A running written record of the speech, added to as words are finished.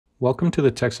Welcome to the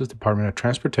Texas Department of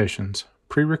Transportation's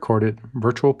pre-recorded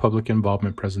virtual public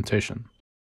involvement presentation.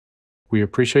 We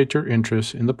appreciate your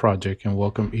interest in the project and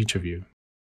welcome each of you.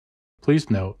 Please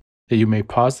note that you may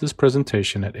pause this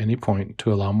presentation at any point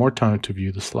to allow more time to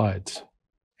view the slides,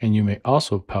 and you may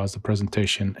also pause the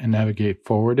presentation and navigate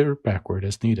forward or backward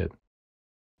as needed.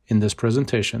 In this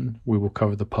presentation, we will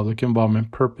cover the public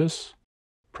involvement purpose,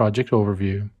 project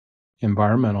overview,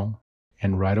 environmental,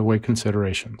 and right-of-way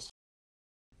considerations.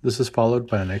 This is followed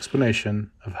by an explanation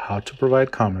of how to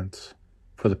provide comments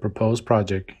for the proposed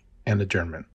project and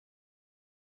adjournment.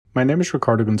 My name is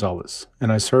Ricardo Gonzalez,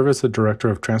 and I serve as the Director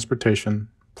of Transportation,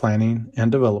 Planning,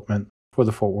 and Development for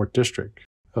the Fort Worth District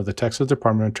of the Texas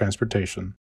Department of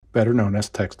Transportation, better known as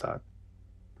TxDOT.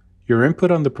 Your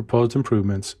input on the proposed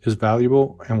improvements is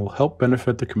valuable and will help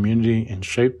benefit the community and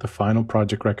shape the final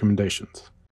project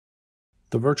recommendations.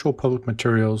 The virtual public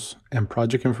materials and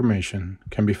project information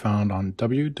can be found on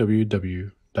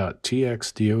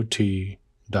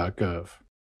www.TxDOT.gov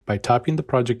by typing the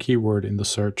project keyword in the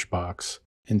search box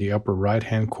in the upper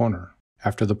right-hand corner.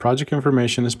 After the project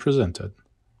information is presented,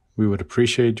 we would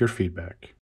appreciate your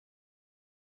feedback.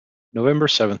 November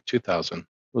 7, 2000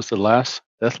 was the last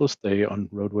deathless day on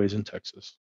roadways in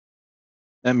Texas.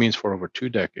 That means for over 2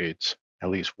 decades, at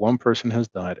least one person has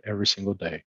died every single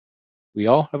day. We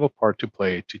all have a part to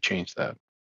play to change that.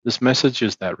 This message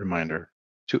is that reminder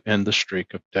to end the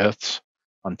streak of deaths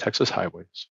on Texas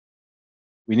highways.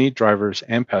 We need drivers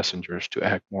and passengers to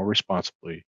act more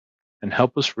responsibly and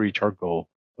help us reach our goal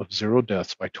of 0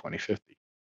 deaths by 2050.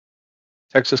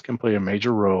 Texas can play a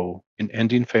major role in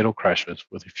ending fatal crashes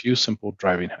with a few simple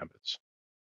driving habits.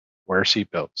 Wear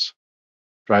seatbelts,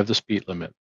 drive the speed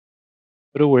limit,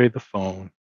 put away the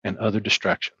phone and other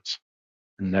distractions,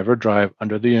 and never drive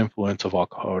under the influence of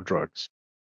alcohol or drugs.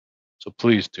 So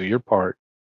please do your part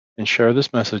and share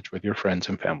this message with your friends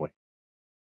and family.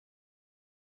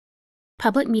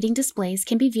 Public meeting displays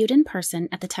can be viewed in person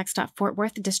at the TxDOT Fort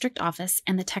Worth District Office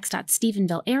and the TxDOT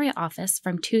Stephenville Area Office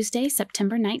from Tuesday,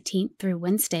 September 19th through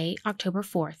Wednesday, October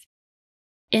 4th.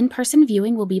 In-person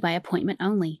viewing will be by appointment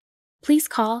only. Please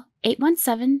call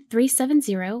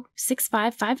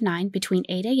 817-370-6559 between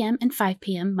 8 a.m. and 5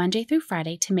 p.m. Monday through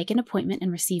Friday to make an appointment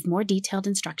and receive more detailed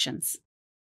instructions.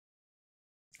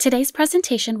 Today's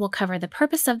presentation will cover the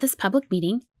purpose of this public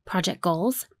meeting, project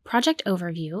goals, project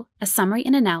overview, a summary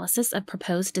and analysis of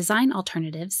proposed design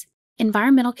alternatives,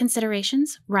 environmental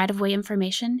considerations, right-of-way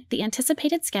information, the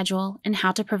anticipated schedule, and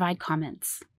how to provide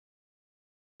comments.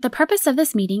 The purpose of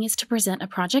this meeting is to present a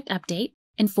project update,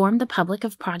 inform the public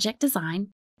of project design,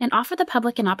 and offer the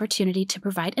public an opportunity to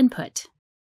provide input.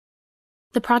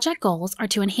 The project goals are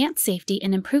to enhance safety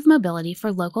and improve mobility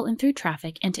for local and through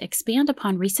traffic and to expand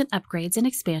upon recent upgrades and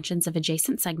expansions of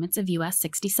adjacent segments of US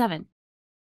 67.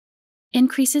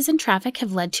 Increases in traffic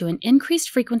have led to an increased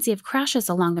frequency of crashes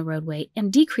along the roadway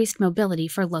and decreased mobility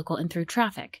for local and through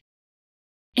traffic.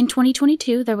 In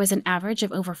 2022, there was an average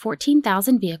of over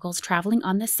 14,000 vehicles traveling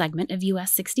on this segment of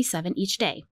US 67 each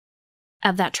day.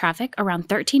 Of that traffic, around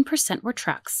 13% were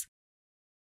trucks.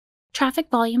 Traffic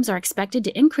volumes are expected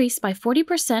to increase by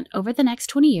 40% over the next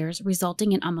 20 years,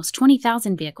 resulting in almost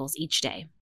 20,000 vehicles each day.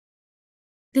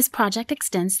 This project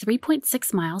extends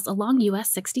 3.6 miles along US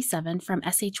 67 from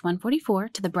SH 144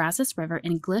 to the Brazos River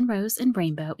in Glen Rose and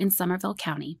Rainbow in Somervell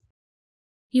County.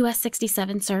 US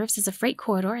 67 serves as a freight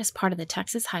corridor as part of the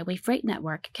Texas Highway Freight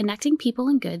Network, connecting people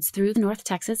and goods through the North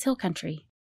Texas Hill Country.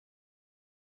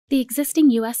 The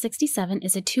existing US 67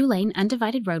 is a 2-lane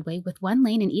undivided roadway with 1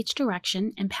 lane in each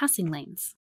direction and passing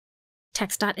lanes.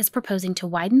 TxDOT is proposing to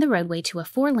widen the roadway to a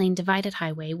 4-lane divided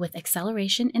highway with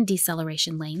acceleration and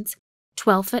deceleration lanes,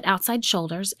 12-foot outside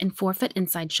shoulders and 4-foot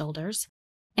inside shoulders,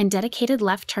 and dedicated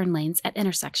left turn lanes at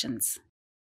intersections.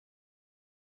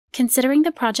 Considering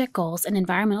the project goals and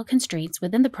environmental constraints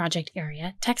within the project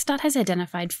area, TxDOT has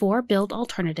identified 4 build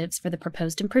alternatives for the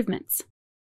proposed improvements.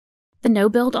 The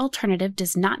no-build alternative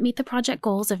does not meet the project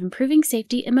goals of improving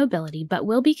safety and mobility, but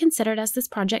will be considered as this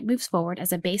project moves forward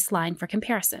as a baseline for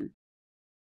comparison.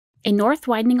 A north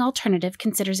widening alternative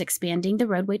considers expanding the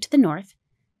roadway to the north,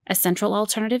 a central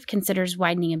alternative considers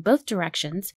widening in both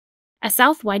directions, a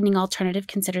south widening alternative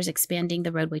considers expanding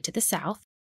the roadway to the south,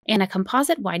 and a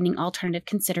composite widening alternative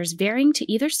considers varying to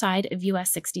either side of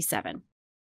US 67.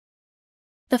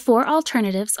 The 4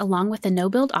 alternatives, along with the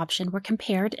no-build option, were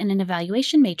compared in an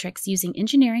evaluation matrix using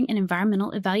engineering and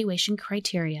environmental evaluation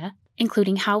criteria,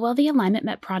 including how well the alignment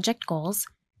met project goals,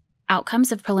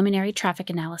 outcomes of preliminary traffic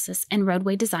analysis, and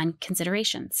roadway design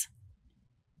considerations.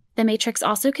 The matrix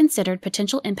also considered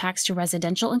potential impacts to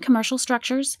residential and commercial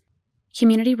structures,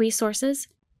 community resources,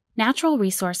 natural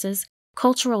resources,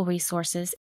 cultural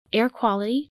resources, air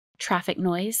quality, traffic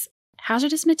noise,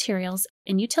 hazardous materials,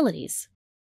 and utilities.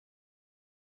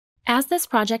 As this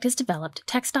project is developed,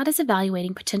 TxDOT is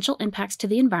evaluating potential impacts to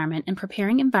the environment and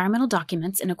preparing environmental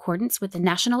documents in accordance with the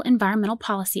National Environmental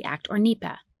Policy Act, or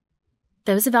NEPA.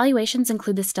 Those evaluations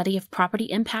include the study of property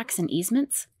impacts and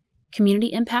easements, community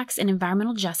impacts and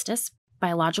environmental justice,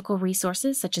 biological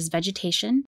resources such as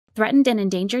vegetation, threatened and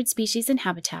endangered species and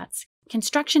habitats,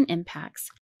 construction impacts,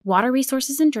 water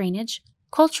resources and drainage,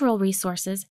 cultural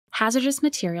resources, hazardous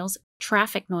materials,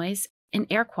 traffic noise, and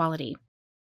air quality.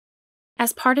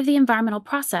 As part of the environmental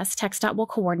process, TxDOT will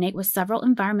coordinate with several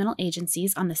environmental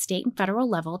agencies on the state and federal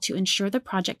level to ensure the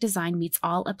project design meets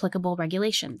all applicable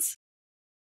regulations.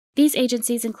 These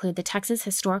agencies include the Texas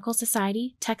Historical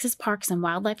Society, Texas Parks and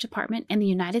Wildlife Department, and the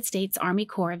United States Army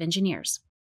Corps of Engineers.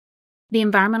 The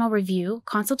environmental review,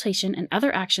 consultation, and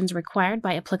other actions required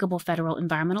by applicable federal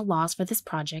environmental laws for this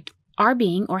project are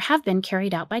being or have been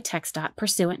carried out by TxDOT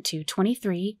pursuant to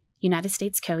 23 United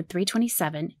States Code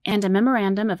 327 and a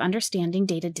Memorandum of Understanding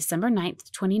dated December 9,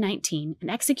 2019, and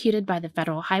executed by the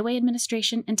Federal Highway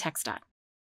Administration and TxDOT.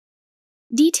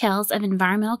 Details of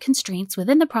environmental constraints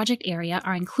within the project area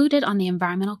are included on the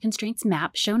environmental constraints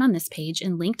map shown on this page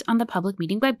and linked on the public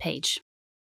meeting webpage.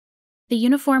 The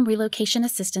Uniform Relocation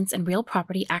Assistance and Real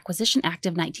Property Acquisition Act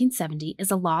of 1970 is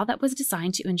a law that was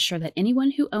designed to ensure that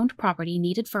anyone who owned property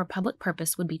needed for a public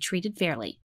purpose would be treated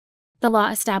fairly. The law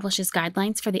establishes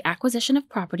guidelines for the acquisition of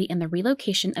property and the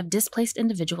relocation of displaced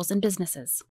individuals and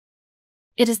businesses.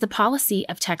 It is the policy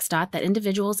of TxDOT that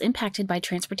individuals impacted by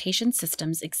transportation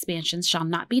systems expansions shall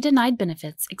not be denied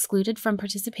benefits, excluded from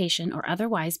participation, or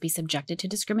otherwise be subjected to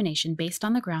discrimination based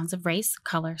on the grounds of race,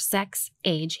 color, sex,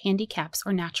 age, handicaps,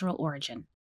 or natural origin.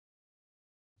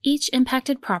 Each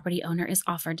impacted property owner is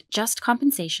offered just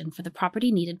compensation for the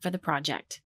property needed for the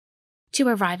project. To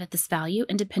arrive at this value,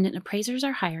 independent appraisers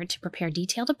are hired to prepare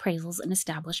detailed appraisals and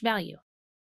establish value.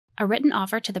 A written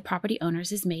offer to the property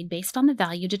owners is made based on the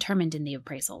value determined in the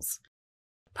appraisals.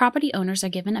 Property owners are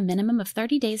given a minimum of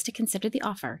 30 days to consider the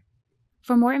offer.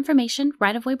 For more information,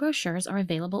 right-of-way brochures are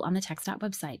available on the TxDOT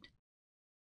website.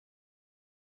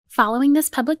 Following this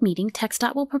public meeting,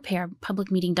 TxDOT will prepare public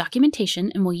meeting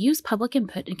documentation and will use public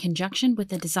input in conjunction with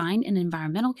the design and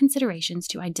environmental considerations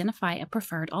to identify a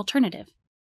preferred alternative.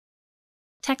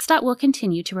 TxDOT will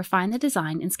continue to refine the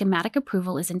design, and schematic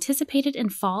approval is anticipated in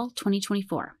fall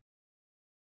 2024.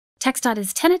 TxDOT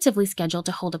is tentatively scheduled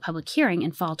to hold a public hearing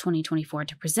in fall 2024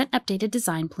 to present updated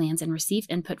design plans and receive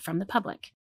input from the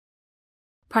public.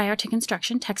 Prior to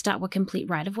construction, TxDOT will complete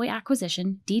right-of-way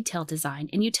acquisition, detailed design,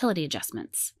 and utility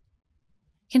adjustments.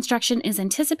 Construction is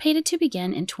anticipated to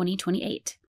begin in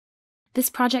 2028.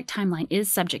 This project timeline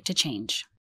is subject to change.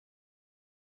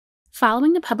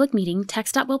 Following the public meeting,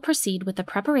 TxDOT will proceed with the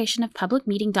preparation of public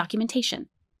meeting documentation.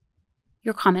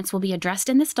 Your comments will be addressed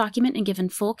in this document and given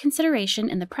full consideration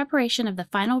in the preparation of the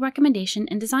final recommendation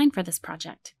and design for this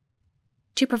project.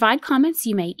 To provide comments,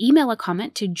 you may email a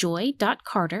comment to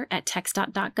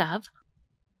joy.carter@texdot.gov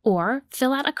or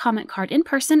fill out a comment card in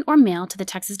person or mail to the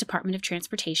Texas Department of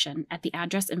Transportation at the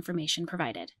address information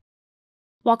provided.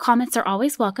 While comments are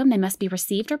always welcome, they must be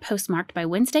received or postmarked by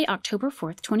Wednesday, October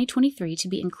 4th, 2023 to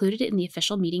be included in the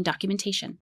official meeting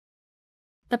documentation.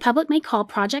 The public may call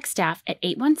project staff at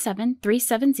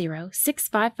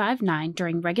 817-370-6559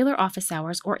 during regular office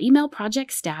hours or email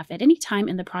project staff at any time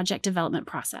in the project development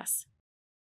process.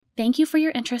 Thank you for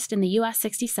your interest in the US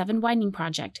 67 Widening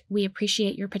project. We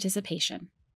appreciate your participation.